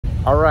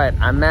All right,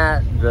 I'm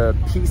at the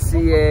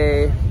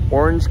PCA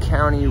Orange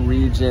County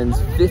Region's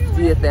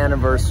 50th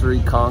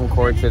Anniversary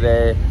Concours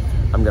today.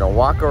 I'm gonna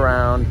walk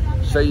around,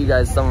 show you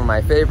guys some of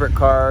my favorite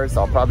cars.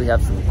 I'll probably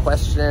have some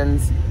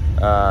questions.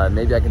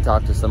 Maybe I can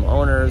talk to some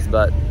owners,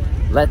 but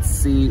let's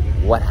see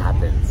what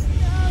happens.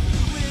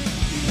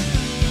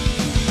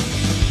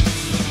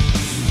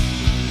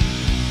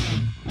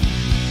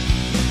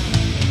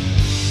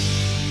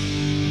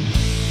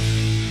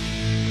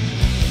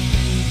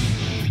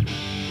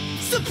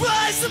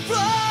 Surprise,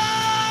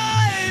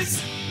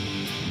 surprise!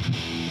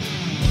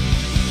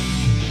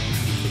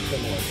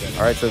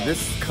 All right, so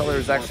this color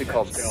is actually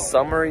called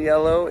Summer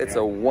Yellow. It's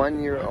a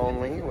 1 year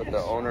only, what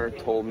the owner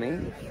told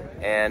me.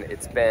 And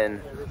it's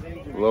been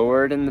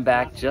lowered in the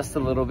back just a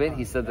little bit.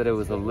 He said that it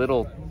was a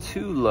little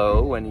too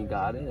low when he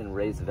got it and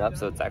raised it up.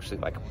 So it's actually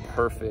like a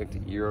perfect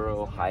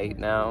Euro height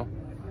now.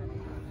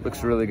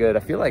 Looks really good.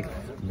 I feel like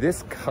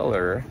this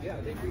color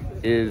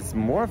is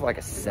more of like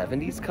a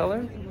 70s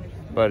color,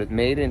 but it's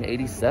made in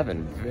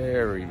 87.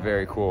 Very,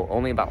 very cool.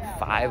 Only about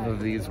 5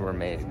 of these were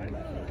made.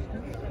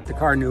 The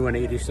car new in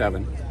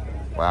 87.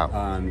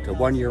 Wow. It's a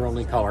 1 year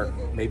only color.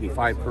 Maybe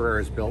 5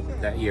 Carreras built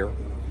that year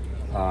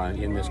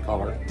in this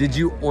color. Did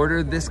you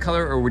order this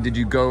color, or did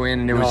you go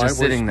in and it was just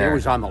sitting there? It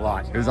was on the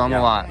lot. It was on the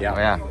lot. Yeah. Oh,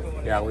 yeah.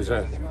 Yeah, it was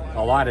a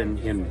lot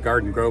in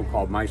Garden Grove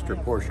called Meister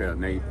Porsche,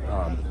 and they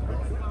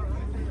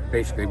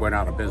basically went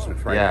out of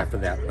business right after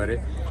that. But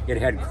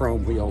it had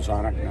chrome wheels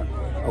on it and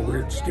a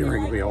weird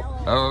steering wheel.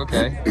 Oh,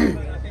 okay.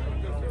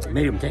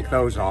 Made them take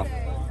those off.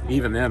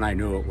 Even then, I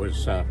knew it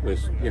was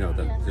you know,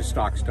 the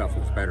stock stuff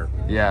was better.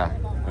 Yeah.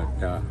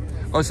 But,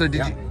 oh, so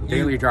did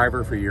daily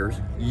driver for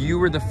years. You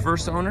were the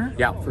first owner?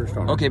 Yeah, first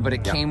owner. Okay, but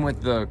it came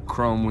with the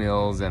chrome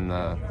wheels and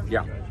the...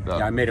 Yeah.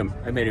 I made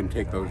him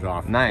take those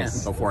off.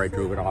 Nice. Before I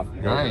drove it off.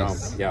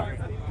 Nice. Yeah.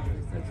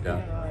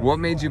 But, what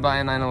made you buy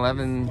a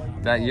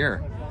 911 that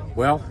year?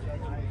 well,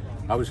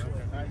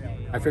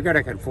 I figured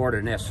I could afford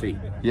an SC.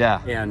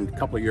 Yeah. And a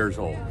couple of years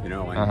old, you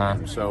know,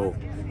 and so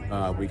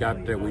we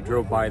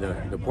drove by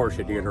the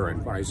Porsche dealer,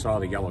 and when I saw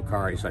the yellow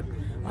car, I said,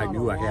 I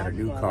knew I had a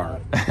new car.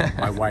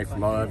 My wife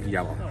loved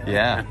yellow.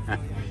 Yeah.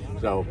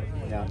 So,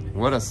 yeah.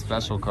 What a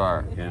special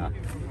car. Yeah.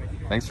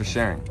 Thanks for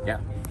sharing. Yeah.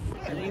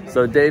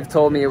 So Dave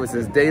told me it was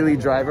his daily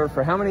driver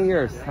for how many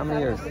years?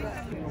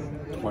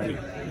 20.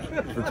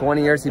 For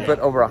 20 years, he put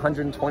over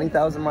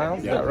 120,000 miles,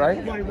 is that right?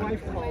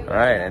 All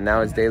right, and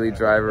now his daily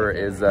driver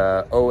is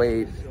a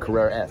 08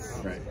 Carrera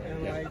S.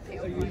 Right.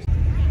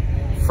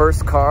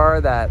 First car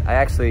that I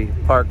actually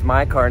parked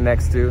my car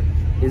next to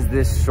is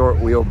this short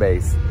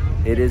wheelbase.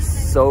 It is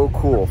so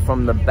cool.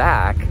 From the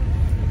back,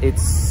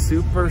 it's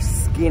super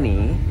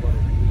skinny.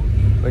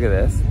 Look at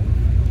this.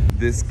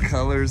 This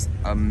color's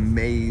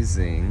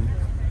amazing.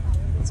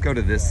 Let's go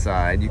to this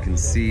side. You can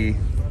see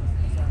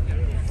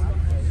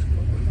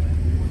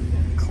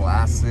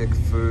classic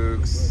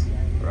Fuchs,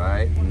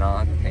 right?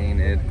 Not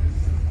painted.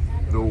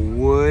 The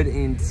wood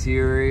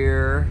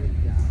interior.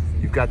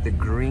 You've got the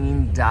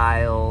green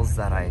dials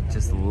that I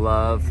just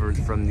love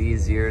from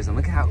these years. And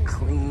look at how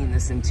clean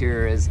this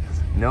interior is.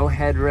 No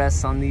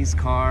headrests on these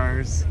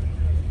cars.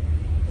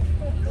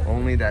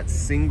 Only that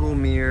single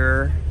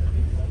mirror.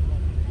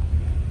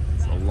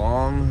 It's a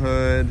long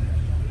hood.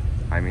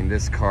 I mean,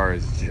 this car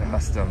is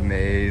just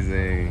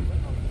amazing.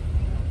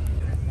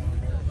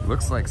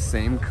 Looks like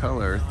same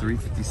color,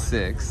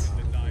 356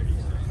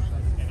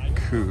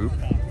 coupe.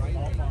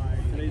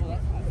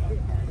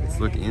 Let's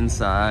look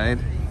inside.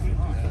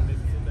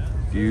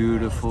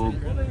 Beautiful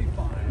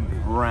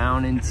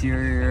brown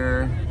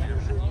interior.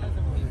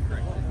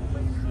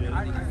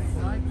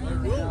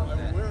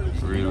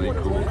 Really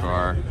cool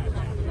car.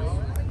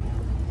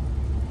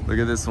 Look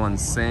at this one,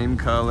 same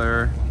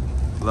color.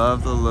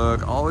 Love the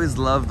look. Always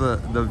love the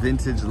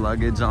vintage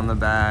luggage on the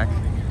back.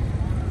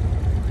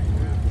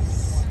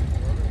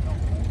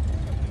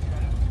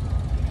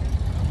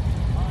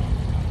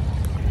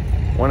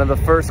 One of the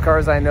first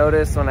cars I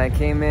noticed when I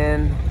came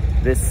in,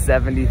 this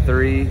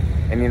 73.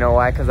 And you know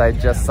why? Because I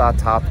just saw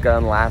Top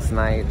Gun last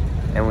night,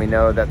 and we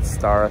know that the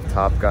star of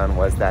Top Gun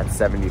was that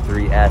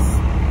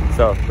 73S.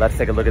 So let's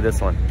take a look at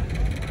this one.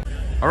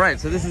 All right,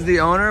 so this is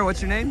the owner.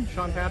 What's your name?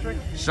 Sean Patrick.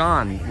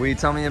 Sean, will you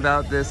tell me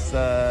about this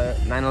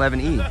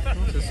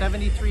 911E? It's a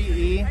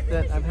 73E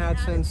that I've had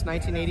since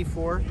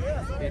 1984.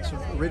 It's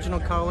original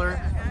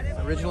color,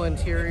 original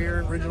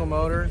interior, original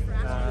motor.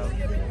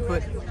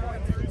 Put,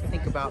 I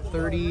think, about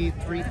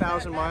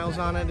 33,000 miles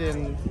on it,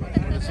 and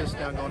what is this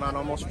now, going on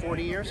almost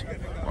 40 years?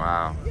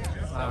 Wow.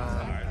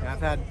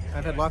 I've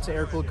had lots of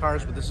air-cooled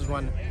cars, but this is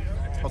one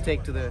I'll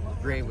take to the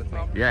grave with me.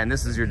 Yeah, and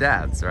this is your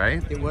dad's,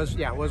 right? It was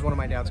one of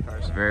my dad's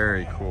cars.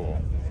 Very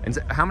cool. And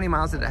so how many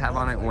miles did it have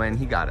on it when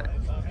he got it?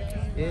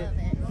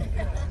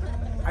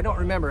 I don't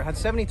remember. It had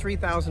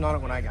 73,000 on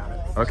it when I got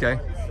it. Okay.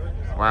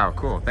 Wow,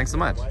 cool. Thanks so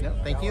much.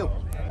 Yep, thank you.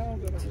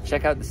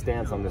 Check out the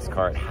stance on this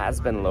car. It has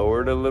been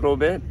lowered a little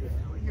bit.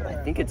 I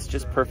think it's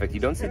just perfect. You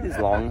don't see these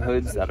long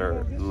hoods that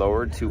are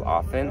lowered too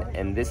often,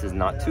 and this is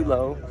not too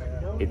low.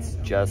 It's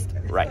just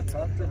right.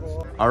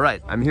 All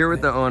right, I'm here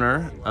with the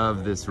owner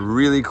of this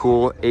really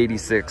cool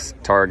 86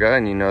 Targa,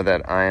 and you know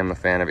that I am a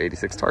fan of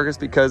 86 Targas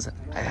because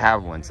I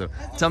have one. So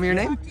tell me your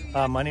name.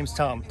 My name's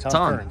Tom.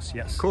 Tom Kearns,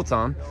 yes. Cool,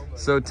 Tom.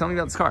 So tell me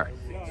about this car.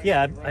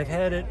 Yeah, I've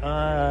had it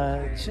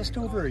just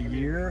over a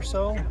year or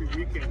so.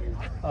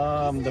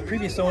 The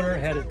previous owner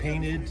had it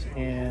painted,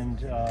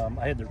 and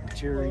I had the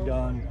interior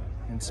done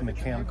and some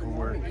mechanical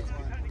work.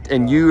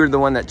 And you were the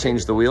one that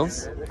changed the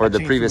wheels? Or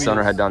the previous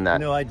owner had done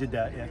that? No, I did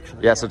that,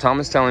 actually. Yeah, so Tom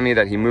was telling me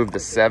that he moved the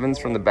 7s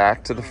from the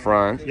back to the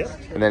front, Yep.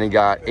 and then he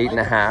got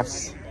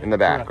 8.5s in the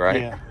back,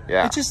 right? Yeah.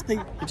 Yeah.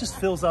 It just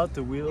fills out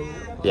the wheel.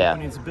 Yeah.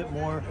 It's a bit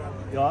more,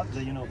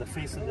 the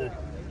face of the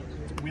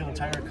wheel and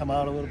tire come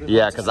out a little bit.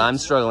 Yeah, because I'm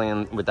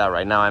struggling with that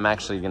right now. I'm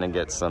actually going to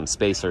get some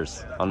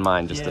spacers on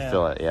mine just to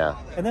fill it, yeah.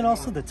 And then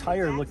also the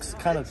tire looks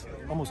kind of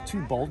almost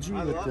too bulgy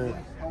with the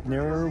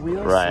narrower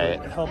wheels. Right.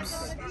 So it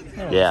helps,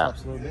 Yeah.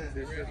 helps a little bit.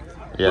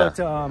 Yeah.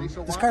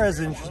 But this car has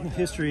an interesting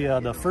history.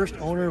 The first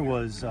owner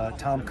was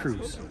Tom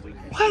Cruise.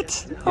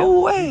 What?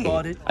 No way. He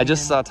bought it I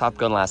just saw Top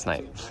Gun last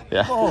night.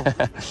 Yeah. Oh.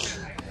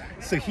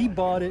 So he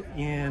bought it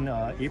in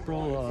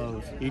April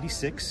of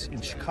 '86 in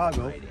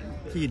Chicago.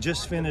 He had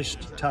just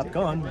finished Top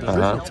Gun, the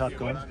original Top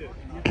Gun,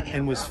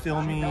 and was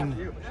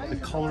filming The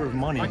Color of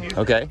Money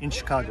in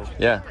Chicago.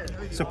 Yeah.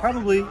 So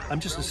probably,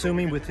 I'm just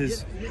assuming with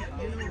his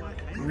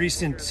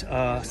recent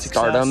success,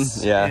 Stardom,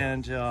 yeah.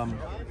 And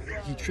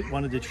he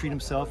wanted to treat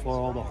himself for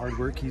all the hard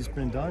work he's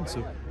been done.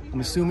 So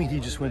I'm assuming he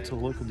just went to a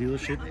local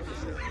dealership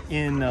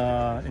in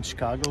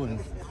Chicago and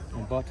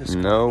bought this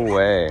car. No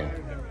way.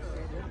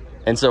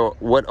 And so,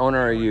 what owner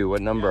are you?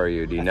 What number are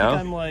you? Do you know? I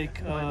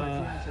think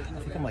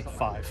I'm like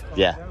 5.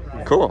 Yeah.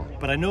 Cool.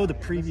 But I know at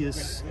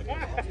least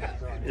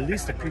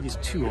the previous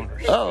 2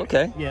 owners. Oh,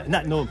 okay. Yeah,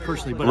 not know them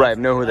personally, but Right,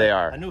 know who they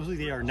are. I know who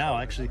they are now.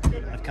 Actually,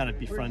 I've kind of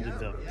befriended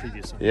the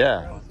previous owners.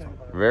 Yeah.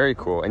 Very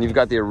cool. And you've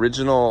got the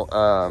original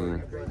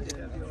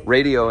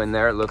radio in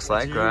there, it looks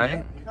like,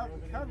 right?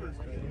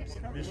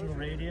 Original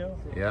radio.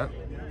 Yeah.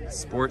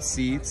 Sport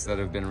seats that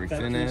have been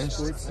refinished.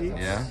 Sport seats.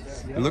 Yeah.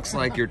 It looks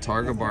like your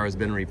Targa bar has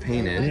been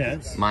repainted.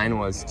 Yes. Mine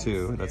was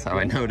too. That's how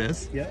I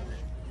noticed. Yeah.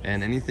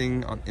 And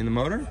anything in the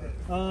motor?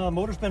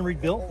 Motor's been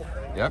rebuilt.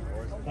 Yep.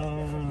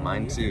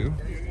 Mine too.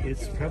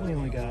 It's probably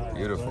only got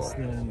less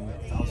than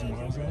 1,000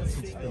 miles on it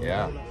since it's built.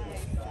 Yeah.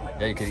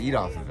 Yeah, you could eat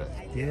off of it.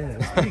 Yeah,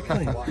 it's pretty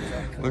clean.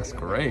 Looks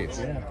great.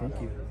 Yeah, thank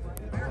you.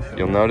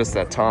 You'll notice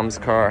that Tom's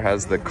car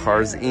has the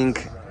Cars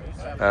Inc.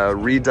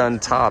 Redone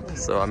top,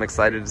 so I'm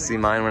excited to see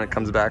mine when it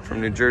comes back from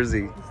New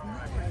Jersey.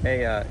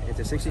 Hey, it's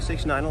a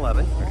 66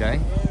 911. Okay.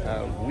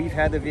 We've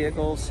had the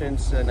vehicle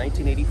since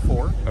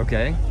 1984.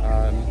 Okay.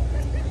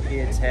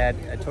 It's had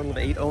a total of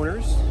 8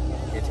 owners.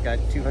 It's got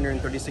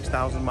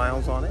 236,000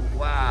 miles on it.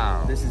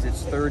 Wow. This is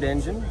its 3rd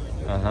engine.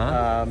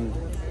 Uh-huh.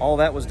 All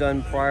that was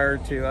done prior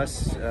to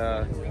us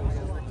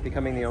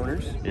becoming the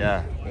owners.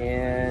 Yeah.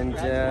 And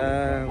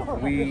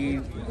we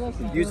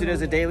used it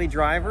as a daily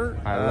driver.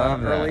 I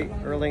love that.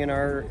 Early in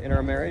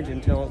our marriage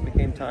until it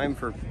became time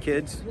for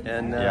kids.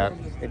 And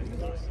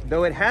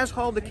though it has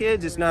hauled the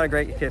kids, it's not a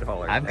great kid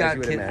hauler. I've got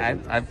kids.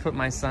 I've put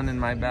my son in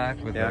my back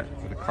with the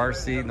car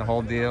seat and the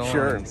whole deal.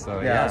 Sure. And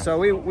so So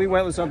we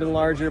went with something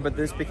larger, but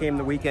this became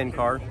the weekend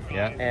car.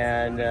 Yeah.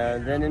 And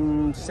then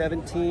in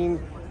 17,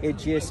 it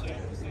just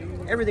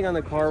everything on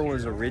the car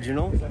was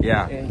original.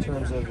 Yeah. In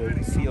terms of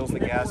the seals, the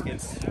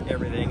gaskets,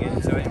 everything,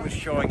 and so it was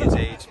showing its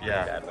age pretty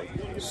badly.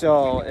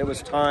 So it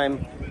was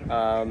time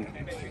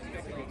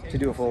to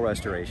do a full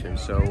restoration.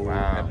 So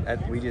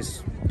we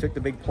just took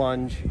the big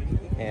plunge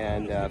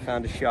and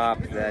found a shop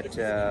that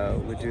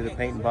would do the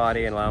paint and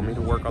body and allow me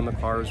to work on the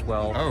car as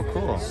well. Oh,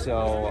 cool.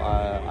 So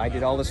I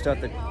did all the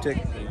stuff that took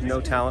no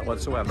talent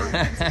whatsoever.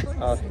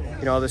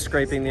 The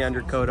scraping the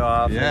undercoat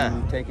off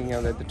and taking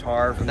the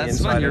tar from the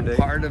inside. That's when you're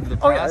part of the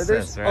process,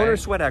 there's right? owner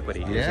sweat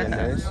equity in Yeah.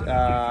 this.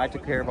 I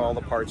took care of all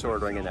the parts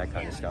ordering and that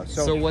kind of stuff.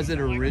 So was it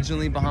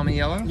originally Bahama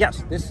Yellow?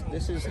 Yes,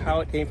 this is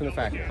how it came from the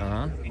factory.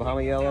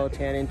 Bahama Yellow,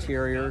 tan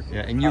interior.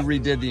 Yeah, and you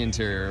redid the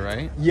interior,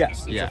 right?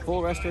 Yes, it's a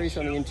full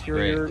restoration on the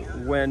interior.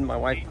 Great. When my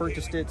wife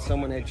purchased it,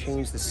 someone had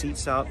changed the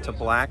seats out to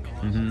black.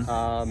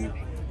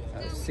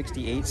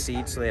 68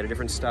 seats, so they had a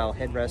different style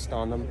headrest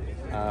on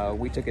them.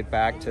 We took it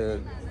back to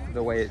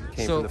the way it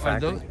came from the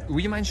factory. Will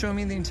you mind showing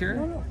me the interior?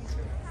 No.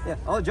 Yeah,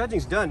 all the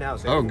judging's done now,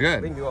 so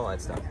good. We can do all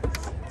that stuff.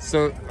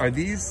 So are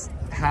these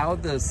how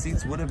the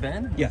seats would have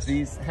been? Yes.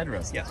 These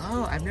headrests? Yes.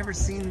 Oh, I've never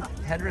seen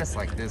headrests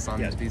like this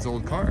on these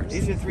old cars.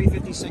 These are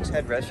 356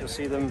 headrests. You'll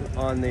see them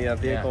on the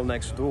vehicle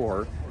next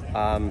door.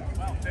 And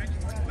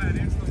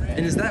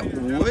is that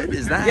wood?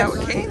 Is that how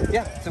it came?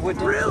 Yeah, it's a wood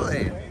dash.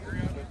 Really?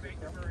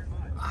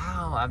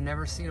 Wow, I've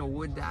never seen a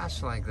wood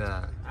dash like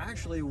that.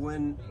 Actually,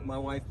 when my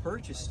wife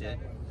purchased it,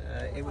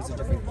 it was a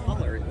different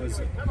color. It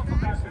was,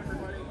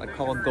 I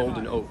call it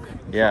golden oak.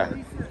 Yeah.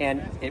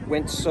 And it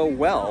went so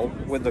well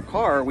with the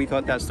car, we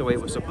thought that's the way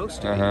it was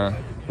supposed to be.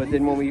 But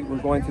then when we were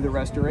going through the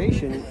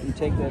restoration, you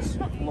take this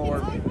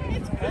lower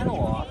panel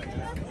off,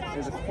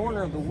 there's a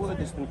corner of the wood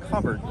that's been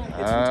covered its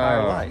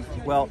entire life.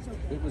 Well,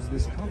 it was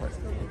this color.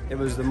 It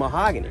was the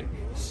mahogany.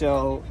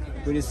 So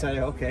we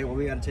decided, okay, well,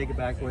 we got to take it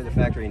back the way the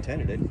factory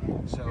intended it.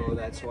 So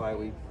that's why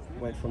we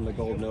went from the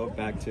gold note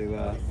back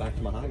to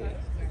mahogany.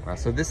 Wow,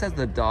 so this has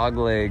the dog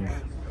leg.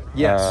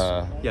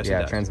 Yes. Yes, it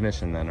yeah, does.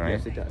 transmission then, right?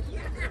 Yes, it does.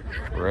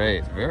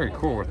 Great, very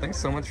cool. Well, thanks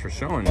so much for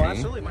showing me.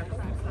 Absolutely, Michael.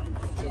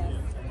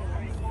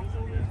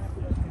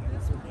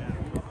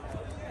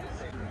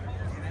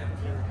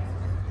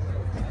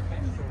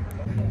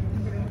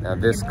 Now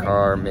this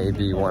car may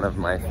be one of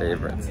my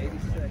favorites.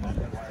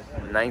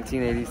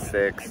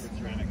 1986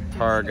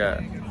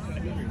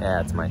 Targa.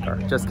 Yeah, it's my car.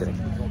 Just kidding.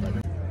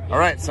 All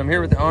right, so I'm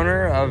here with the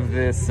owner of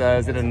this,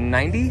 is it a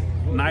 90?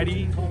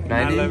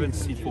 911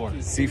 C4.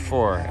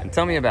 C4, and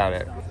tell me about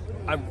it.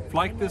 I've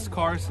liked this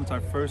car since I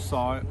first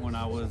saw it when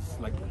I was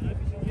like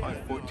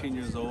probably 14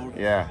 years old.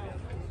 Yeah.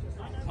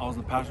 I was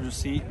in the passenger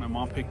seat. My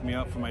mom picked me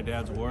up from my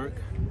dad's work.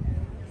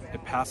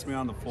 It passed me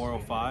on the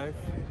 405.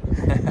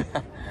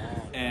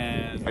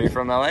 And Are you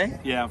from LA?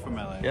 yeah, I'm from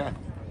LA. Yeah.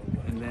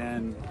 And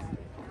then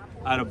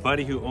I had a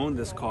buddy who owned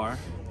this car,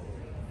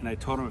 and I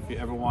told him if he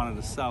ever wanted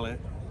to sell it.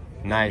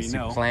 Nice,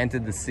 know. you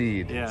planted the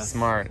seed. Yeah.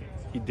 Smart.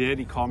 He did.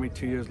 He called me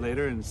 2 years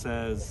later and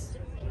said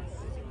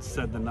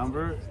the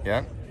number,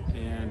 Yeah.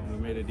 and we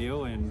made a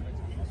deal in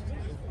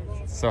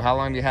So how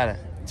long have you had it?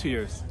 2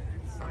 years.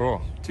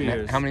 Cool. 2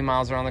 years. How many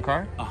miles are on the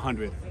car?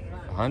 100.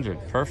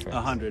 100, perfect.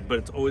 100, but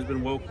it's always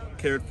been well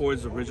cared for.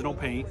 It's original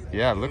paint.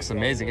 Yeah, it looks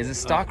amazing. Is it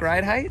stock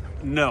ride height?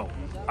 No,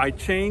 I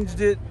changed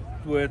it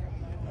to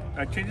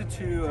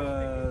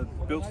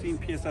Bilstein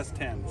PSS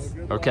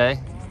 10s. Okay.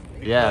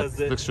 Yeah, Because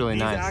it looks really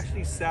these nice.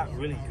 actually sat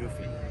really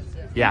goofy.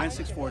 Yeah.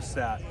 964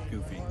 sat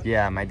goofy.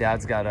 Yeah, my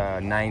dad's got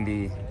a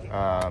 90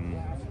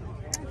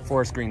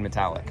 forest green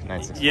metallic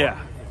 964. Yeah,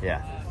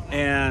 Yeah.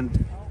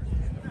 and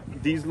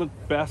these look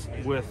best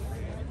with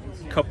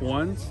Cup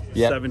 1s,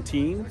 Yep.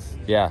 17s.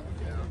 Yeah.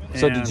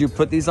 So did And you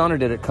put these on or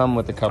did it come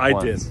with the cup I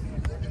ones?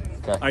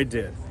 did. Okay. I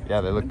did.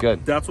 Yeah, they look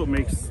good. That's what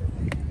makes,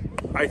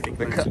 I think,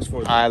 The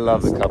 964 I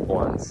love the cup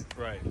ones.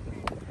 Right.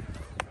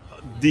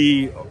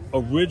 The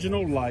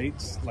original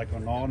lights, like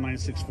on all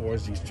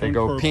 964s, these They turn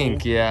go purple.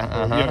 pink, yeah.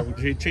 Uh-huh. Yeah,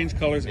 they change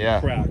colors and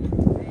Yeah. crack.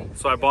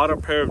 So I bought a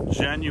pair of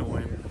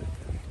genuine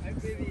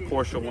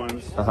Porsche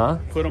ones, Uh-huh.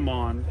 put them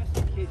on,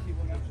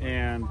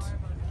 and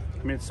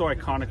I mean, it's so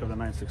iconic of the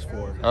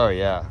 964. Oh,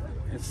 yeah.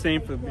 It's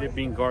same for it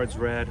being Guards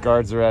Red.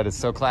 Guards Red is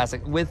so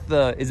classic. With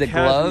the, is it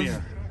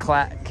Cashmere.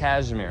 glove?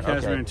 Cashmere. Cashmere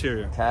Okay.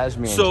 interior.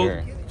 Cashmere So,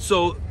 interior.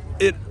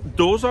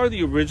 those are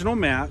the original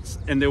mats,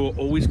 and they were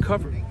always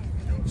covered.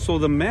 So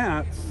the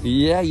mats,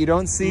 Yeah, you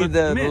don't see Look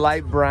the mint.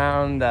 light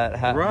brown that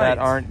Right. that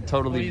aren't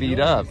totally beat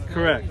up.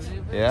 correct.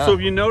 Yeah. So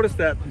if you notice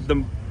that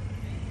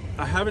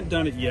I haven't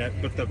done it yet,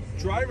 but the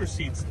driver's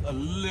seat's a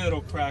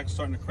little cracked,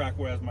 starting to crack,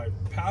 whereas my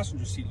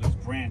passenger seat looks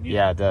brand new.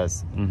 Yeah, it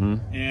does. Mm-hmm.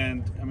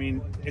 And I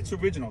mean, it's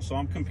original, so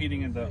I'm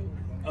competing in the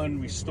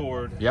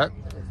unrestored Yep.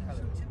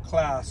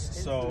 class.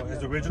 So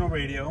it's original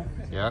radio,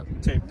 Yep.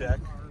 tape deck.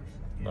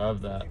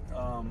 Love that.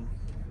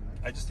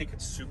 I just think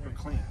it's super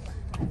clean.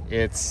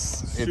 It's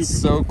Super.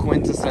 so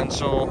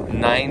quintessential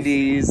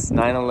 90s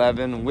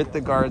 911 with the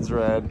Guards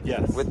Red,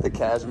 Yes. with the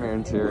cashmere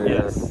interior,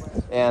 Yes.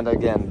 and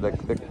again the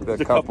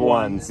cup cup ones.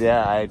 ones.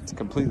 Yeah, I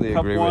completely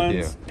Cup agree with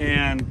you. ones,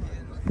 and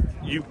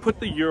you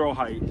put the Euro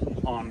height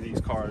on these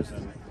cars,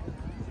 and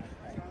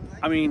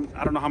I mean,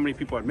 I don't know how many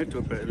people admit to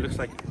it, but it looks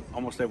like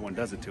almost everyone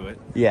does it to it.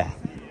 Yeah,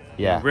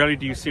 yeah. Rarely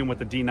do you see them with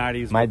the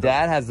D90s. My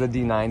dad has the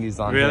D90s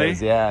on Really?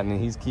 his. Yeah, I mean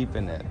he's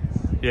keeping it.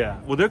 Yeah.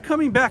 Well, they're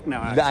coming back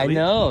now. Actually. I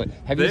know.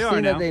 Have you They are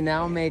seen that now. they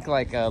now make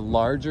like a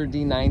larger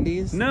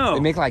D90s? No. They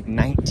make like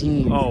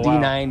 19 Oh, wow.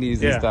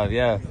 D90s and Yeah. stuff.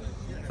 Yeah.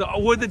 So,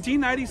 were the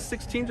D90s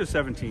 16s or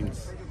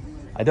 17s?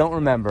 I don't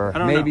remember. I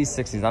don't Maybe know.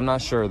 60s. I'm not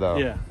sure though.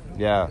 Yeah.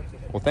 Yeah.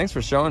 Well, thanks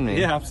for showing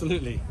me. Yeah,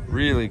 absolutely.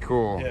 Really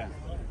cool. Yeah.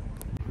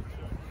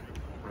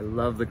 I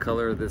love the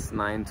color of this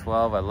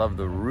 912. I love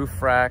the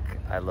roof rack.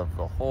 I love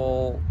the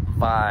whole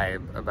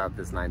vibe about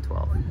this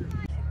 912.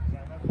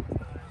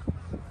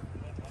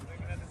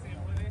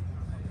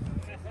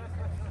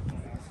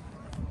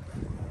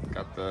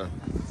 Got the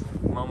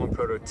Momo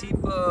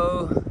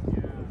Prototipo.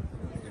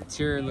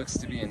 Interior looks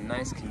to be in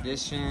nice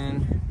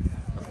condition.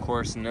 Of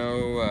course,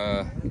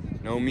 no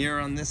mirror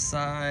on this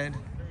side.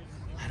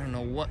 I don't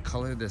know what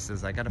color this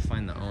is. I gotta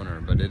find the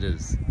owner, but it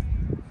is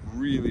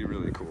really,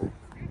 really cool.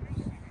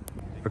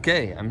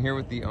 Okay, I'm here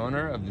with the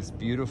owner of this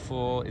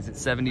beautiful, is it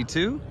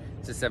 72?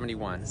 It's a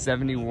 71.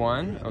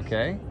 71,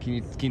 okay. Can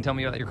you tell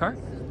me about your car?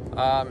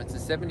 It's a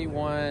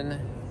 71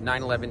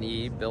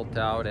 911E built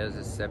out as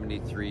a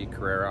 73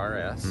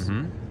 Carrera RS.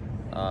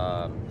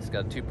 Mm-hmm. It's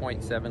got a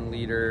 2.7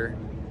 liter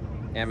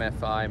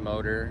MFI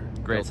motor.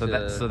 Great, so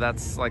built to-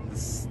 that's like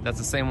this, that's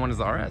the same one as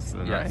the RS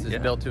then, right? Yes,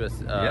 it's built to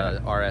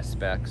a RS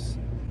specs.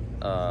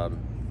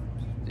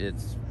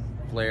 It's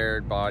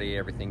flared body,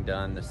 everything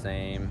done the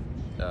same.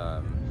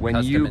 When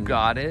custom you and-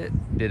 got it,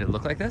 did it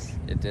look like this?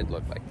 It did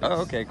look like this.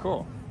 Oh, okay,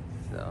 cool.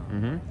 So,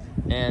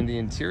 Mm-hmm. And the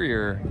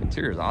interior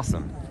is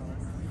awesome.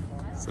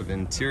 So the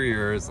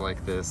interior is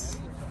like this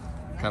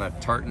kind of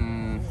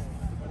tartan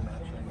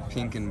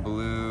pink and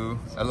blue.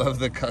 I love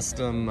the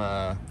custom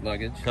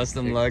luggage.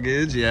 Custom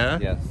luggage, yeah.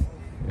 Yes.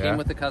 Yeah. Came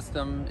with the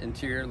custom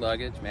interior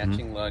luggage,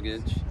 matching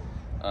luggage.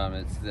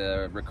 It's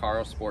the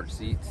Recaro sport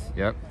seats.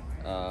 Yep.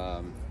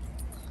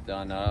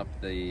 Done up.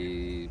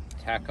 The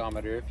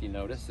tachometer, if you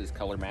notice, is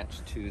color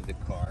matched to the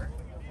car.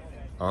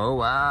 Oh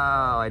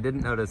wow, I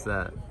didn't notice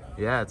that.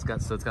 Yeah, it's got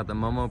the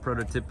Momo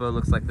Prototipo,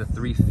 looks like the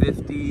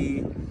 350.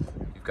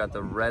 You've got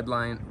the red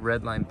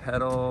line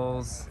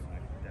pedals.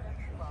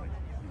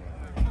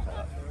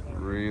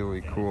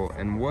 Really cool.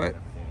 And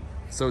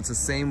so it's the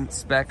same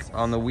spec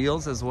on the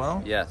wheels as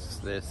well? Yes,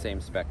 the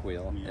same spec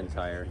wheel and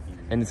tire.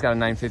 And it's got a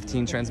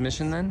 915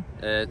 transmission then?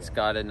 It's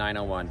got a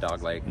 901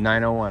 dogleg.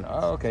 901.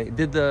 Oh, okay.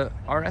 Did the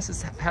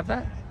RSs have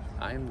that?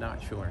 I'm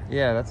not sure.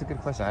 Yeah, that's a good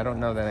question. I don't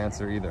know that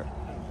answer either.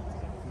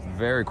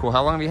 Very cool.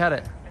 How long have you had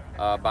it?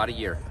 About a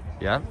year.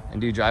 Yeah. And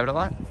do you drive it a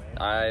lot?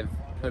 I've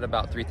put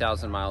about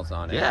 3,000 miles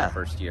on it in the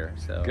first year,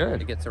 so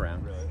good. It gets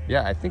around.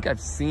 Yeah, I think I've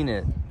seen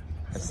it.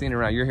 I've seen it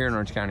around. You're here in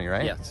Orange County,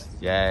 right? Yes.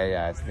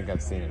 Yeah. I think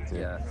I've seen it too.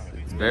 Yeah.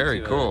 It's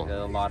very cool.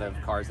 A lot of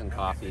cars and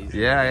coffees.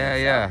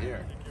 Yeah.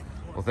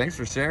 Well, thanks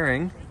for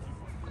sharing.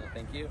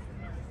 Thank you.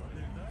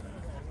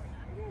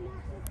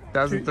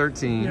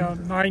 2013. Yeah,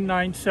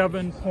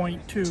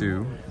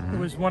 997.2. It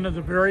was one of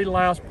the very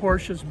last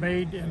Porsches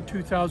made in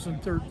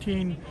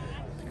 2013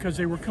 because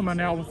they were coming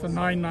out with the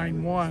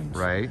 991s.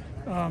 Right.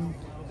 On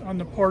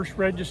the Porsche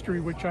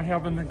registry, which I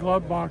have in the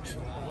glove box,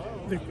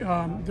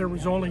 there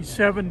was only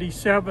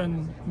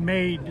 77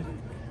 made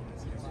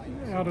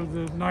out of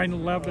the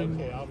 911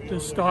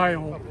 this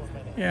style,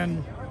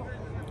 and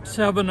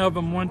 7 of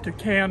them went to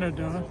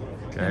Canada,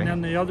 and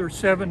then the other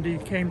 70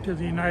 came to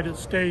the United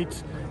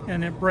States.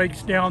 And it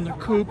breaks down the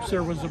coupes.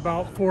 There was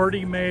about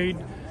 40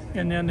 made,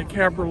 and then the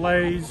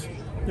cabriolets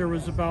there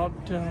was about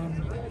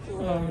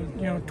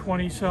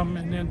 20 some,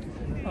 and then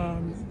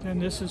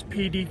this is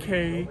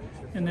PDK,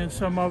 and then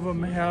some of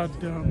them had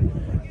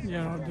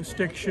the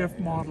stick shift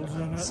models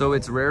in it. So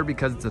it's rare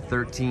because it's a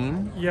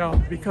 13? Yeah,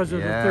 because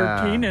of the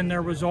 13, and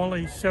there was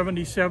only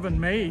 77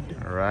 made.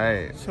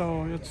 Right.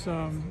 So it's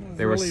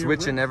they were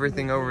switching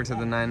everything over to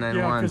the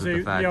 991s at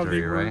the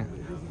factory, right?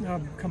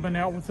 Coming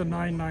out with the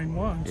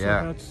 991, so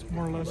yeah. That's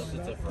more or less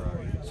that.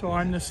 So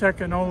I'm the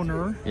second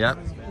owner. Yep.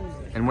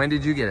 And when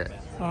did you get it?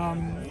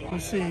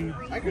 Let's see,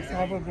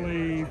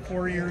 probably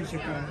 4 years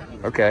ago.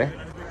 Okay.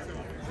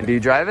 And do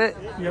you drive it?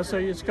 Yes,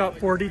 it's got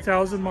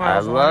 40,000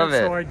 miles I love on it,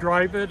 it. so I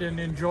drive it and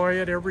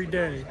enjoy it every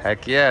day.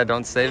 Heck yeah,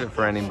 don't save it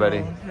for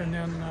anybody. And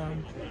then,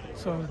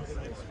 so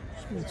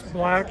it's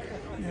black,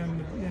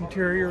 and the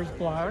interior is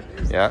black.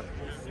 Yeah.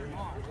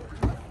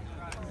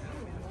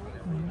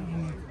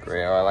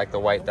 Great. Oh, I like the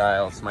white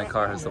dials. My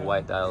car has the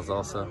white dials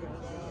also.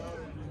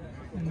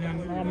 And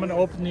then I'm going to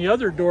open the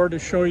other door to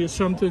show you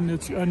something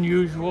that's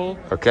unusual.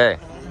 Okay.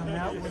 And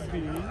that would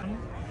be...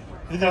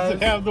 Does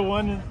it have the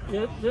one?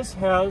 This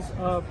has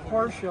a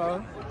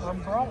Porsche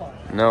umbrella.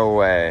 No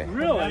way.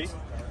 Really?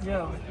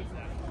 Yeah.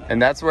 And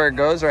that's where it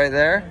goes right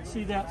there?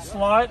 See that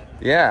slot?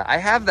 Yeah, I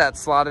have that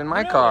slot in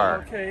my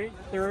car. Okay,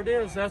 there it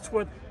is. That's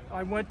what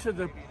I went to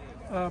the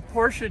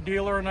Porsche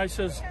dealer, and I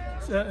says,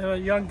 a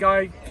young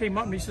guy came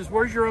up and he says,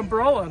 "Where's your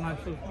umbrella?" And I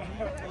said,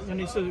 and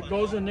he said, "It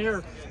goes in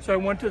there." So I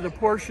went to the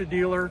Porsche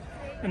dealer,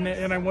 and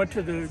I went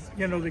to the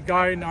the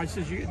guy, and I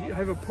says, "You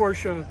have a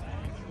Porsche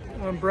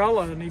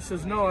umbrella?" And he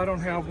says, "No, I don't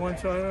have one."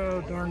 So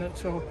oh, darn it.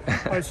 So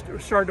I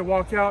started to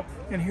walk out,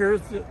 and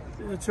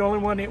it's the only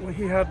one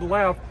he had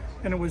left,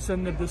 and it was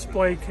in the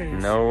display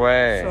case. No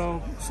way.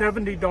 So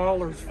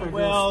 $70 for this.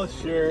 Well,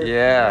 sure.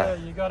 Yeah.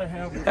 You gotta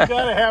have it. You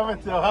gotta have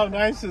it though. How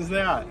nice is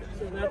that?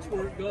 So that's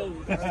where it goes.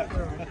 Right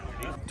there.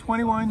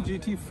 21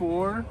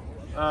 GT4.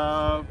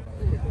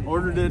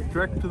 Ordered it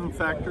direct to the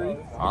factory.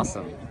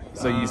 Awesome.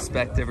 So you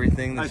spec'd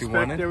everything that you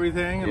wanted? I spec'd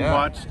everything and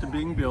watched it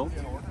being built.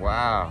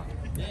 Wow.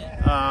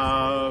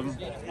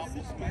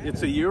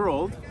 It's a year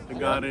old. I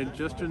got it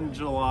just in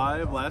July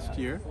of last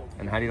year.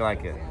 And how do you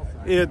like it?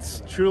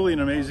 It's truly an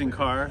amazing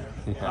car.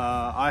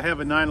 Yeah. I have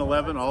a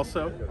 911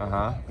 also.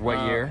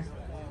 What year?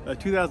 A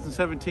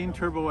 2017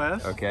 Turbo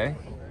S. Okay.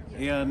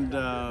 And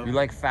you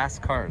like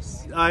fast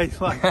cars? I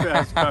like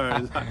fast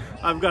cars.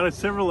 I've got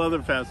several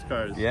other fast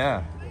cars.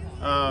 Yeah.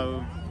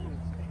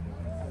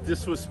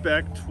 This was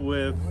spec'd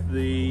with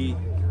the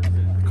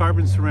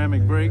carbon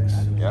ceramic brakes,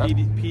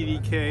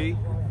 PDK.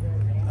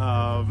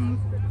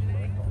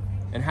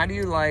 And how do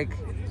you like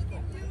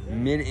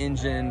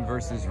mid-engine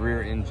versus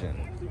rear engine?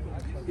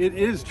 It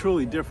is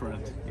truly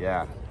different.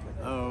 Yeah.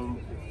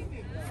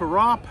 For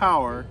raw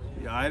power,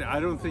 I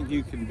don't think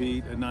you can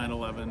beat a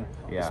 911,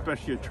 yeah.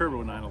 Especially a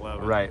turbo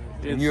 911. Right.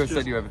 And you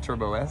said you have a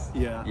Turbo S?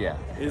 Yeah. Yeah.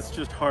 It's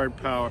just hard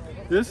power.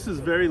 This is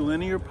very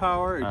linear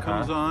power. It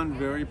comes on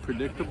very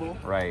predictable.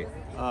 Right.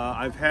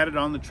 I've had it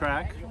on the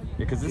track. Yeah,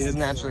 because this is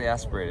naturally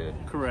aspirated.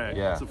 Correct.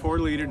 Yeah. It's a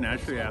 4-liter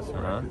naturally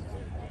aspirated.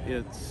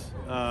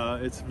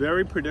 It's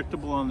very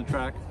predictable on the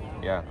track.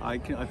 Yeah. I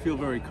feel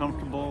very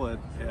comfortable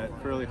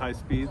at fairly high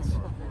speeds.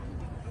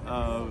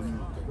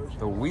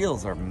 The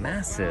wheels are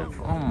massive.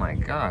 Oh my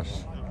gosh.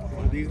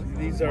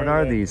 These are. What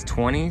are these,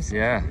 20s?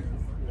 Yeah.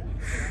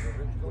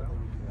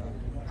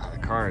 The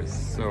car is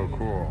so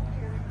cool.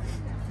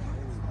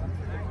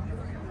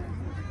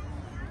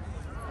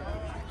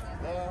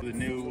 The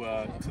new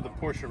to the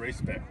Porsche race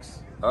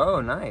specs.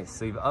 Oh, nice.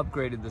 So you've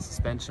upgraded the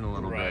suspension a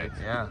little bit.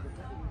 Yeah.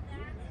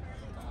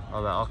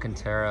 Oh, the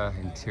Alcantara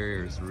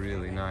interior is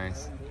really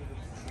nice.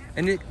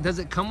 And does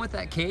it come with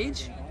that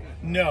cage?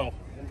 No,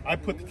 I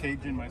put the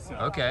cage in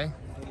myself. Okay.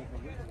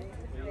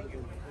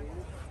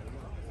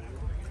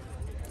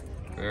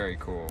 Very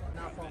cool.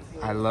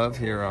 I love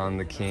here on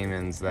the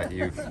Caymans that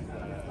you've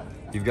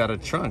got a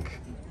trunk.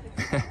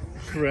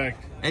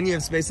 Correct. And you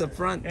have space up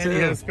front too. And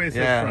you have space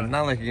up front.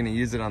 Not like you're gonna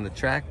use it on the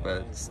track,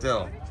 but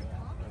still.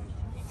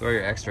 Throw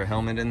your extra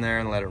helmet in there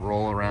and let it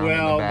roll around in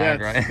the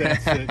bag, right?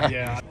 That's it,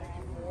 yeah.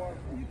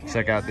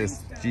 Check out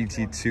this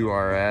GT2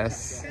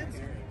 RS.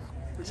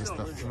 Just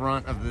the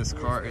front of this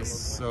car is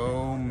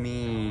so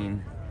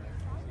mean.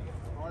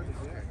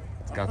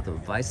 It's got the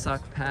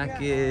Weissach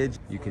package.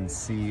 You can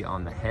see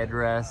on the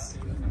headrest.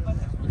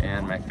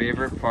 And my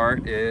favorite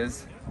part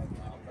is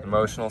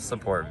emotional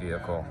support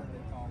vehicle.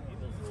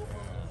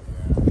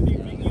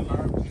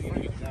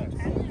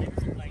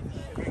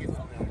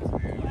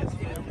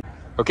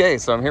 Okay,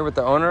 so I'm here with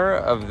the owner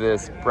of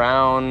this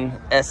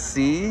brown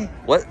SC.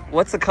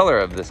 What's the color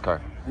of this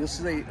car? This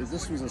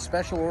was a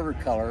special order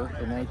color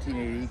in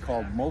 1980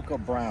 called Mocha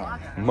Brown.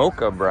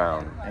 Mocha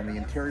Brown. And the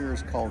interior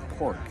is called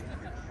Cork.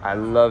 I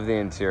love the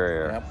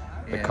interior.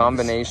 Yep. The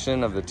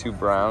combination of the two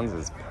browns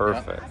is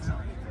perfect.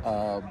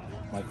 Yep.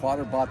 My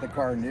father bought the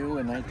car new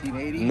in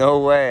 1980. No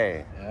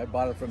way. I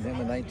bought it from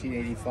him in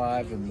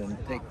 1985 and been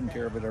taking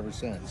care of it ever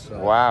since. So,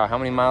 wow, how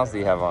many miles do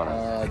you have on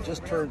it?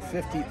 Just turned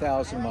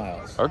 50,000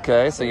 miles.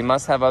 Okay, so you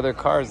must have other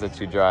cars that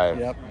you drive.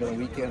 Yep, been a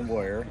weekend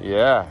warrior.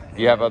 Yeah.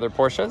 Do you have other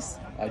Porsches?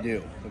 I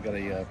do. I've got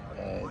a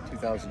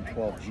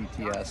 2012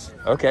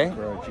 GTS. Okay.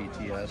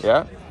 GTS.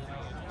 Yeah.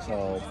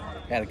 So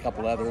had a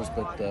couple others,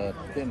 but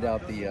thinned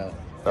out the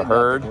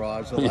herd. The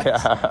garage the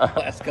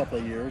last couple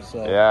of years.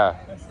 So yeah.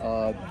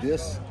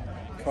 This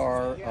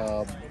car,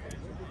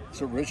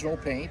 it's original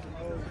paint.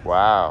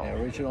 Wow.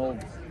 Original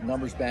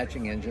numbers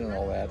matching engine and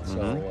all that.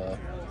 So.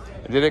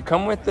 Did it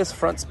come with this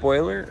front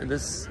spoiler?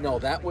 No,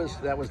 that was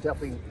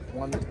definitely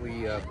one that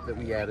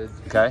we added.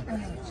 Okay.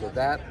 So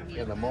that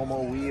and the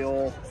Momo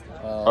wheel.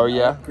 Oh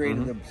yeah.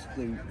 Upgraded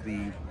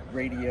the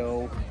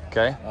radio.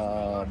 Okay.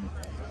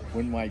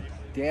 When my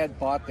dad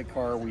bought the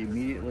car, we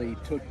immediately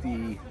took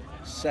the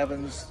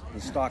sevens,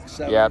 the stock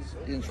sevens.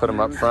 Yep. Inch Put them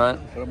up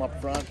front. Put them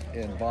up front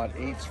and bought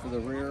eights for the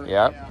rear.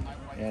 Yep.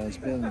 And it's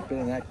been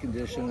in that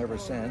condition ever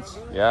since.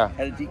 Yeah.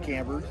 Had it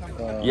decambered.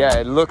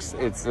 Yeah,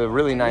 it's a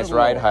really nice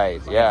ride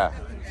height. Yeah.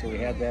 So we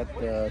had that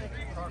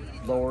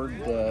lowered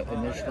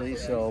initially.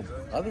 So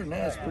other than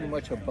that, it's pretty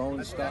much a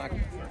bone stock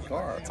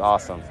car. It's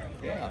awesome.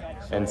 Yeah.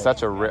 So And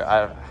such a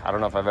I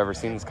don't know if I've ever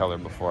seen this color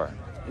before.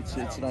 It's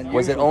an unusual.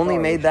 Was it only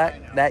car. made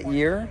that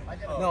year?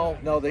 No.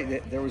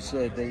 There was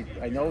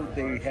I know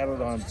they had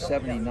it on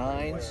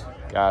 79s.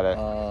 Got it.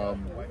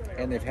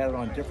 And they've had it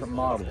on different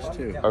models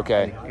too.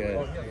 Okay.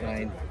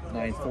 Like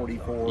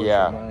 944.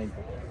 Yeah.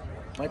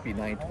 Might be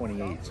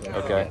 928. So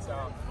okay.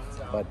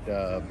 But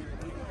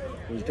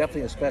it was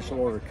definitely a special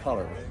order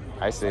color.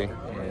 I see.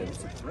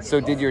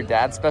 So did your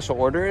dad special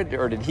order it,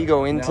 or did he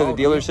go into the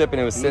dealership and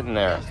it was sitting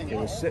there? It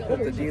was sitting at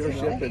the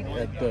dealership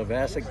at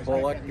Vassig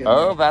Pollock.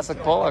 Oh,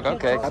 Vassig Pollock.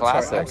 Okay,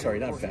 classic. I'm sorry,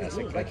 not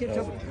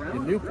Vassig.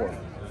 In Newport.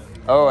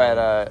 Oh, at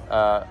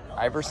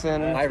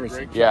Iverson?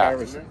 Iverson. Yeah.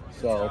 Iverson.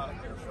 So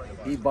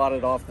he bought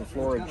it off the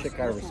floor at Chick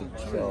Iverson.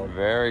 So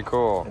very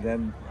cool. And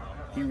then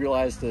he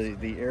realized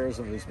the errors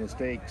of his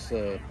mistakes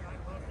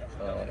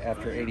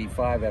after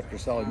 85, after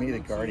selling me the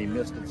car, and he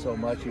missed it so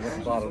much he went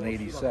and bought an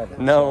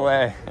 87. No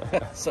way.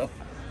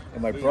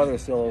 And my brother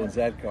still owns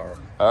that car.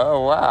 Oh,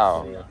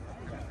 wow.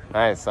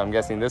 Nice. So I'm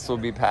guessing this will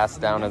be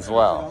passed down as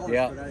well.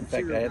 Yeah. In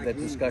fact, I had that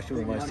discussion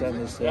with my son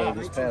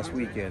this past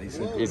weekend. He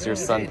said, "Is your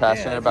son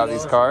passionate about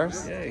these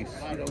cars?" Yeah.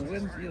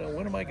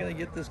 When am I going to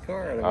get this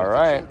car? All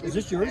right. Is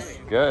this yours?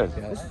 Good.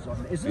 Yeah.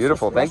 Is this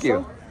beautiful. Thank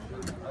you.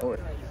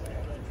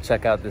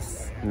 Check out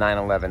this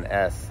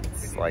 911S.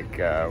 It's like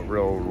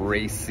real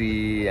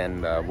racy,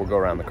 and we'll go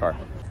around the car.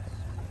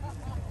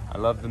 I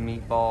love the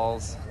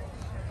meatballs.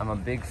 I'm a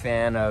big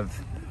fan of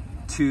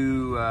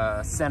two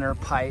center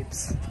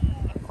pipes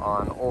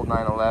on old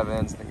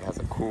 911s. I think it has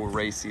a cool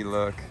racy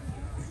look.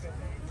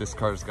 This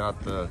car's got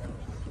the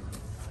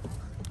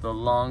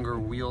longer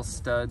wheel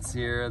studs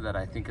here that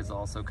I think is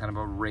also kind of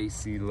a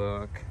racy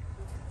look.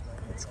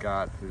 It's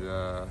got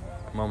the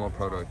Momo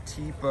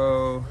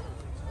Prototipo,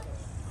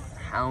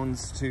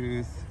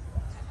 houndstooth,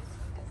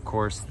 of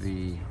course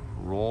the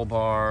roll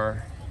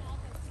bar.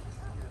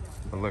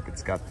 But look,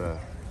 it's got the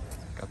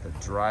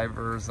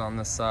drivers on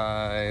the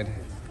side,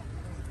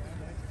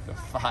 the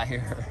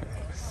fire.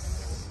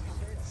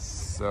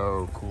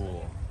 So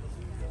cool.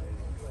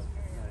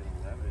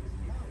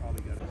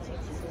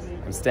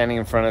 I'm standing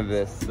in front of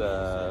this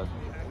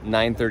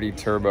 930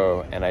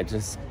 Turbo, and I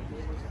just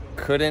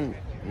couldn't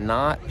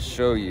not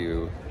show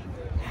you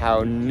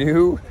how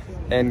new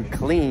and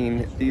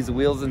clean these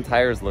wheels and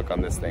tires look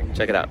on this thing.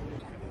 Check it out.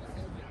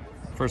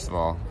 First of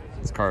all,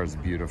 this car is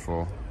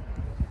beautiful.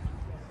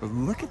 But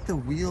look at the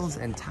wheels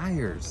and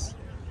tires.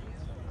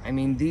 I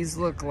mean, these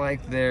look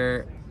like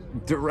they're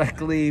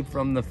directly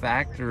from the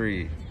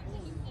factory.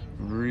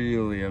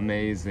 Really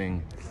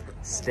amazing.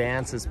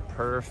 Stance is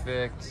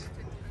perfect.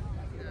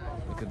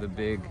 Look at the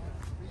big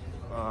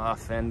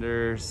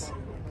fenders.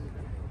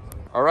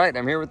 All right,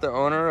 I'm here with the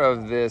owner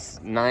of this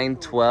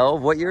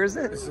 912. What year is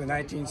it? This is a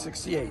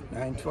 1968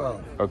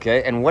 912.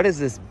 Okay, and what is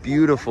this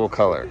beautiful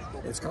color?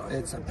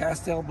 It's a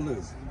pastel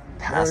blue.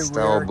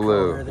 Pastel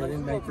blue. Color. They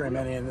didn't make very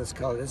many in this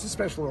color. It's a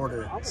special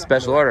order.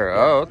 Special order.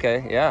 Oh,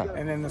 okay, yeah.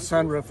 And then the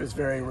sunroof is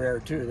very rare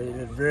too. They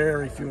did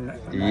very few.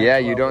 Yeah,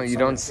 you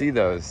don't see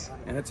those.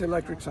 And it's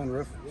electric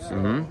sunroof.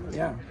 So,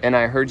 yeah. And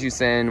I heard you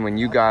saying when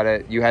you got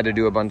it, you had to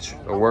do a bunch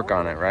of work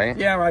on it, right?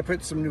 Yeah, I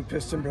put some new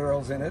piston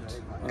barrels in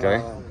it.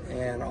 Okay.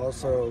 And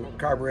also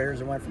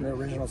carburetors. I went from the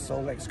original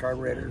Solex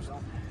carburetors,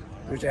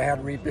 which I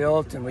had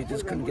rebuilt, and we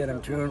just couldn't get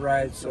them tuned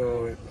right.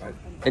 So.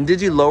 And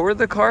did you lower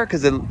the car?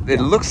 Because it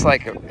looks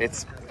like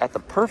it's at the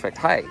perfect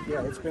height.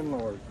 Yeah, it's been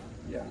lowered.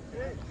 Yeah.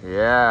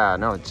 Yeah,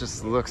 no, it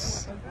just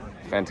looks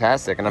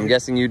fantastic. And I'm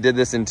guessing you did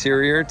this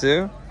interior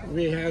too?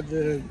 We had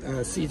the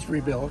seats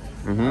rebuilt.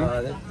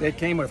 They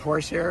came with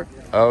horsehair.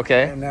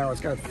 Okay. And now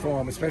it's got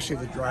foam, especially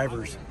the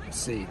driver's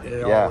seat.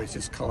 It always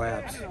just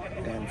collapsed.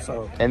 And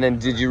so. And then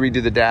did you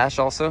redo the dash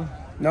also?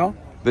 No.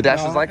 The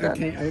dash was like that?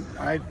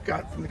 I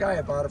got from the guy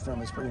I bought it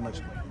from. Is pretty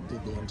much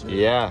did the interior.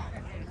 Yeah.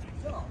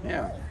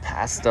 Yeah.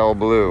 Pastel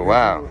blue.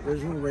 Wow.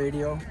 Original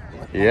radio.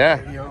 Yeah.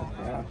 Radio.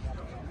 Yeah.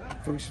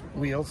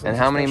 Wheels. And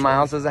how many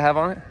miles does it have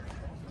on it?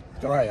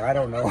 I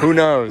don't know. Who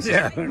knows?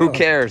 Yeah. Who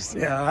cares?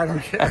 Yeah, I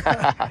don't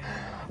care.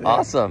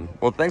 Awesome.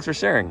 Well, thanks for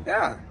sharing.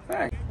 Yeah,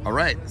 thanks. All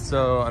right,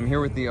 so I'm here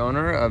with the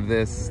owner of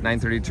this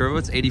 930 Turbo.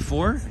 It's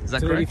 84, is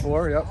that correct?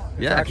 84, yep.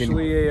 Yeah, it's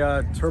actually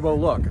a turbo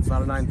look. It's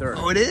not a 930.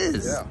 Oh, it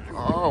is? Yeah.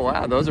 Oh,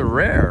 wow, those are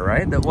rare,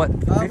 right? The what,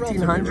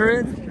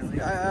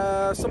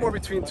 1,500? Somewhere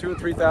between 2,000 and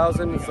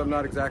 3,000. So I'm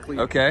not exactly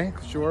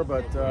sure,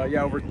 but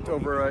yeah,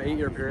 over an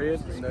 8-year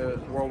period,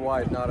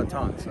 worldwide, not a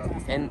ton. So.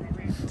 And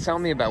tell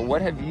me about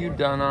what have you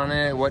done on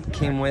it? What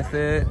came with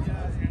it?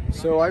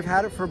 So I've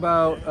had it for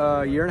about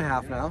a year and a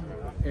half now.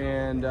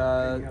 And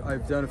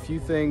I've done a few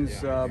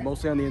things,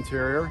 mostly on the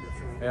interior.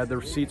 I had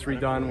the seats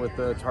redone with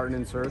the tartan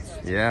inserts.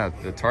 Yeah,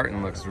 the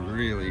tartan looks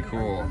really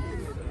cool.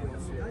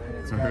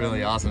 It's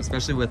really awesome,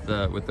 especially with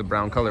the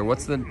brown color.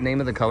 What's the name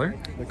of the color?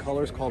 The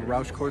color is called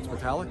Roush Quartz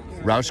Metallic.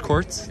 Roush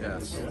Quartz?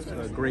 Yes,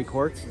 gray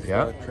quartz.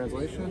 Yeah.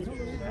 Translation.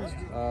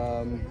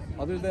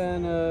 Other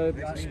than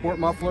sport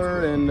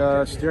muffler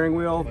and steering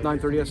wheel,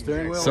 930S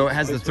steering wheel. So it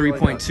has the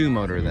 3.2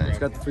 motor then? It's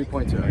got the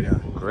 3.2, yeah.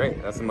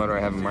 Great, that's the motor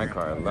I have in my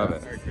car. I love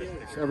it.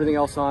 So everything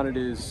else on it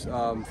is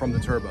from the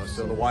turbo.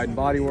 So the widened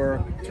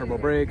bodywork, turbo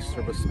brakes,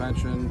 turbo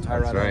suspension, tie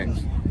rod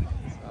ends.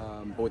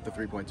 But with the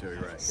 3.2, you're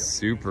right. Yep.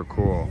 Super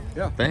cool.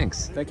 Yeah.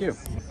 Thanks. Thank you.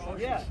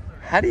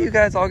 How do you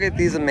guys all get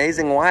these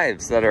amazing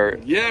wives that are...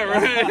 Yeah,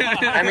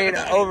 right. I mean,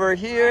 over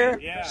here,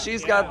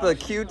 she's got the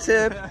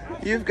Q-tip.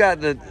 You've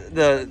got the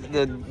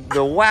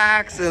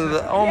wax and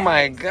the... Oh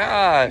my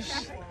gosh.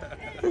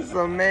 This is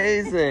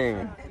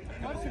amazing.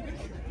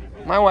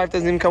 My wife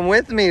doesn't even come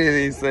with me to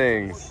these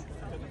things.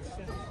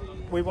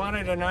 We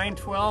wanted a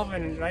 912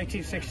 in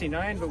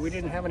 1969, but we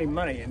didn't have any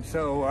money. And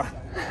so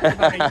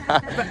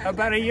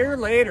about a year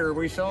later,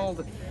 we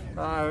sold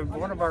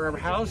one of our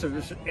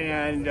houses,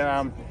 and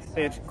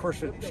they had, of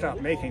course,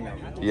 stopped making them.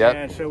 Yep.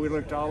 And so we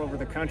looked all over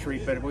the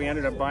country, but we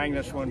ended up buying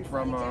this one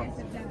from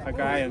a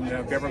guy in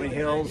Beverly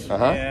Hills.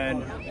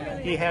 And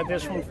he had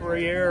this one for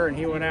a year, and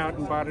he went out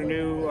and bought a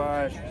new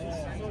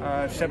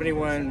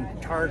 71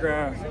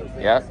 Targa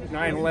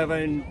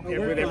 911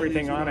 with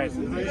everything on it,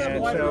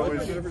 and so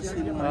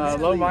it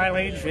was low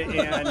mileage, and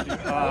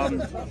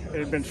it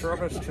had been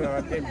serviced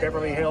in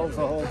Beverly Hills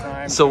the whole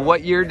time. So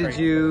what year did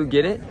you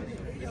get it?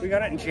 We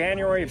got it in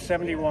January of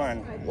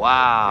 '71.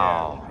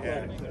 Wow.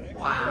 Yeah.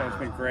 Wow. It's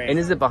been great. And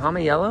is it Bahama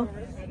yellow?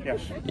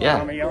 Yes. Yeah.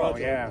 Bahama yellow.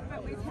 Yeah.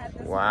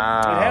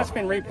 Wow. It has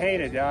been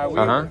repainted.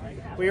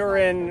 We were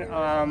in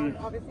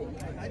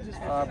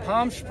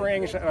Palm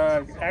Springs,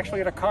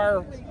 actually at a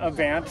car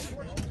event.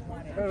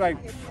 It was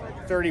like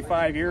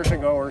 35 years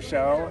ago or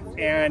so,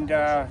 and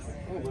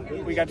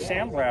we got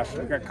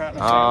sandblasted. We got caught in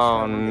the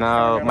Oh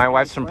no! My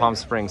wife's from Palm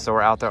Springs, so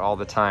we're out there all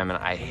the time, and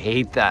I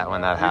hate that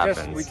when that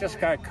happens. We just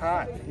got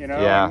caught, you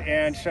know. Yeah.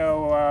 And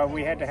so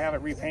we had to have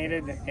it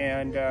repainted,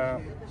 and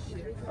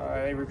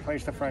they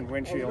replaced the front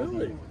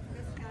windshield.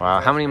 Wow!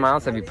 How many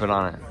miles have you put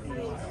on it?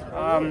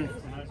 I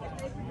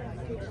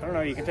don't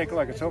know. You can take a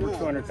look. It's over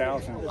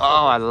 200,000. Oh,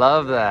 I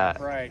love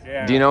that. Right.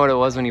 Yeah. Do you know what it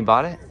was when you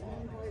bought it?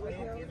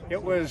 It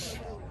was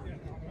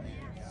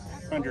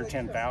under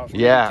 10,000.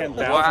 Yeah.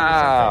 10,000.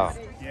 Wow.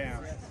 Yeah.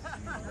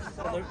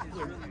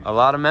 A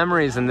lot of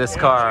memories in this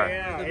car.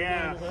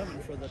 Yeah.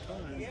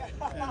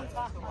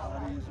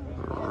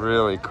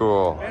 Really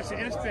cool.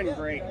 It's been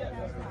great.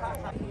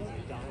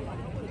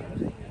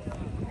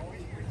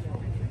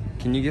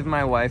 Can you give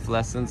my wife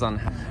lessons on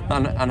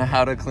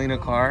how to clean a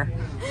car?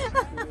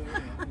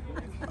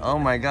 Oh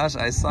my gosh,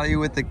 I saw you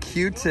with the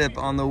Q-tip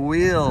on the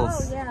wheels.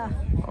 Oh yeah.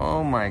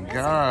 Oh my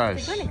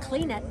gosh. You're gonna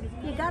clean it.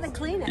 You gotta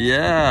clean it.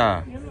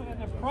 Yeah.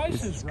 The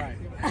price is right.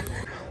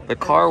 The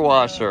car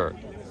washer.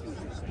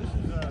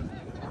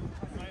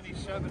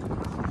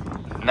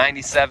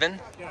 97?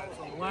 Yeah, it's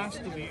the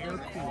last of the air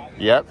cool.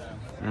 Yep.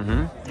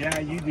 Mm-hmm. Yeah,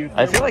 you do.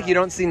 I feel like you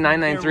don't see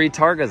 993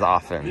 Targas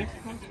often.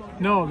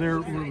 No, there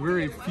were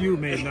very few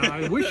made. Now,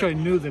 I wish I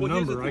knew the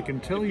number. I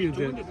can tell you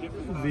that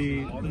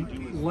the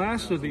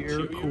last of the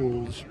air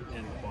cools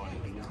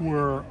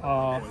were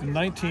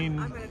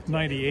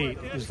 1998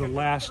 is the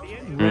last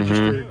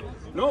registered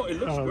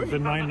the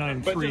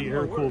 993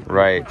 air cooled,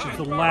 right, which is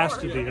the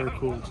last of the air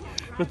cooled.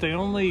 But they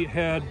only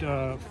had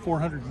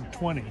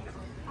 420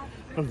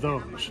 of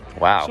those.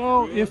 Wow.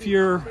 So if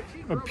you're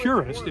a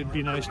purist, it'd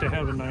be nice to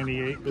have a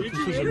 98, but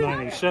this is a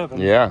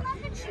 97. Yeah.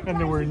 And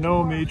there were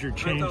no major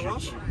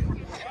changes.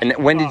 And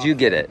when did you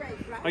get it?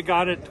 I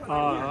got it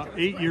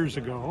 8 years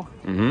ago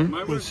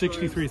with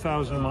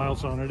 63,000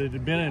 miles on it. It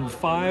had been in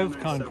 5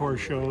 Concours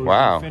shows.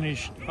 Wow. And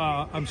finished,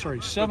 I'm sorry,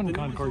 7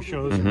 Concours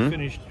shows and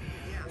finished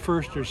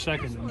first or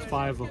second in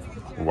 5 of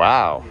them.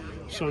 Wow.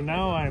 So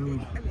now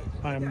I'm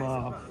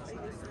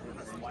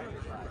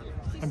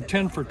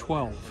 10 for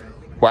 12.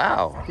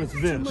 Wow. With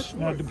this.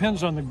 Now it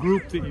depends on the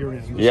group that you're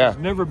in. This has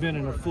never been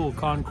in a full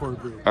Concours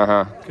group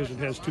because it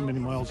has too many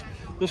miles.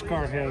 This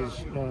car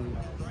has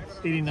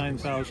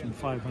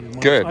 89,500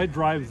 miles. Good. I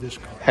drive this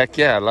car. Heck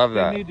yeah, I love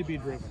that. They need to be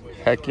driven.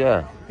 Heck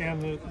yeah.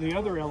 And the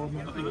other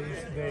element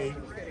is they,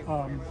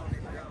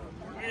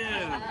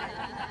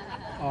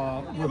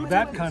 with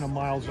that kind of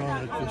miles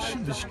on it,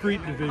 the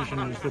street division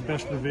is the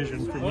best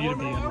division for me to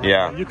be in.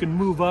 Yeah. You can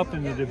move up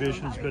in the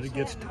divisions, but it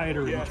gets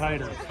tighter and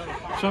tighter.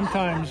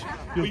 Sometimes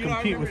you'll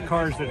compete with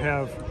cars that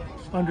have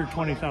under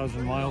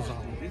 20,000 miles on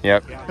them.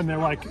 Yep. And they're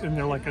like a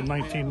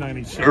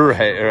 1996.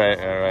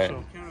 Right.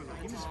 So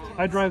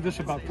I drive this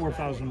about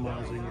 4,000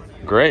 miles a year.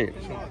 Great.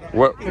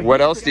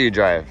 What else do you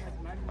drive?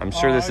 I'm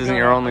sure this isn't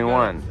your only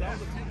one.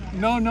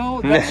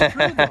 No, that's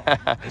true though.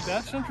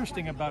 That's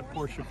interesting about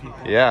Porsche people.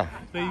 Yeah.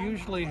 They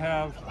usually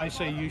have, I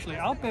say usually,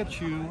 I'll bet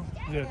you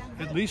that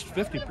at least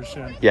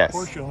 50% Yes.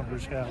 Porsche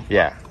owners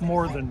have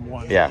more than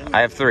one. Yeah,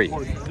 I have 3.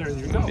 Porsche. There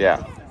you go.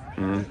 Yeah.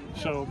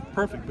 So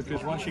perfect,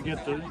 because once you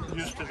get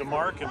used to the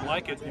mark and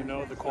like it, you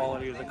know the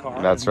quality of the car.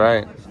 That's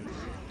right.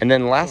 And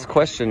then last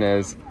question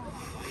is,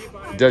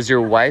 does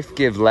your wife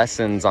give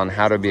lessons on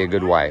how to be a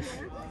good wife?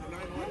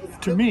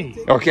 To me.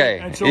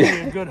 Okay. It's only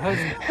a good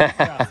husband.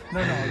 Yeah.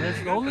 No,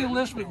 the only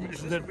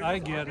lessons that I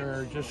get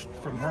are just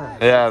from her.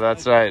 Yeah,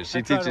 that's right. She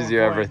I try to teaches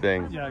you avoid,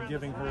 everything. Yeah,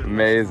 giving her.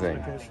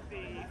 Amazing.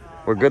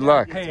 Well, good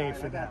luck. Pay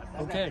for that.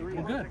 Okay,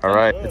 well, good. All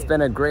right. It's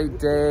been a great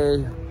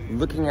day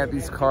looking at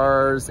these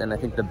cars, and I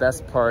think the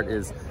best part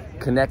is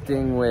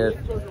connecting with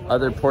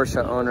other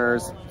Porsche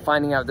owners,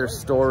 finding out their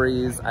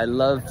stories. I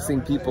love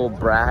seeing people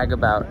brag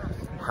about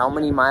how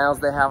many miles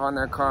they have on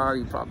their car.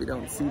 You probably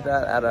don't see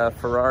that at a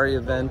Ferrari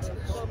event.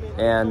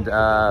 And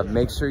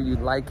make sure you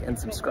like and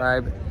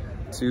subscribe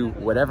to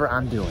whatever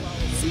I'm doing.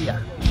 See ya.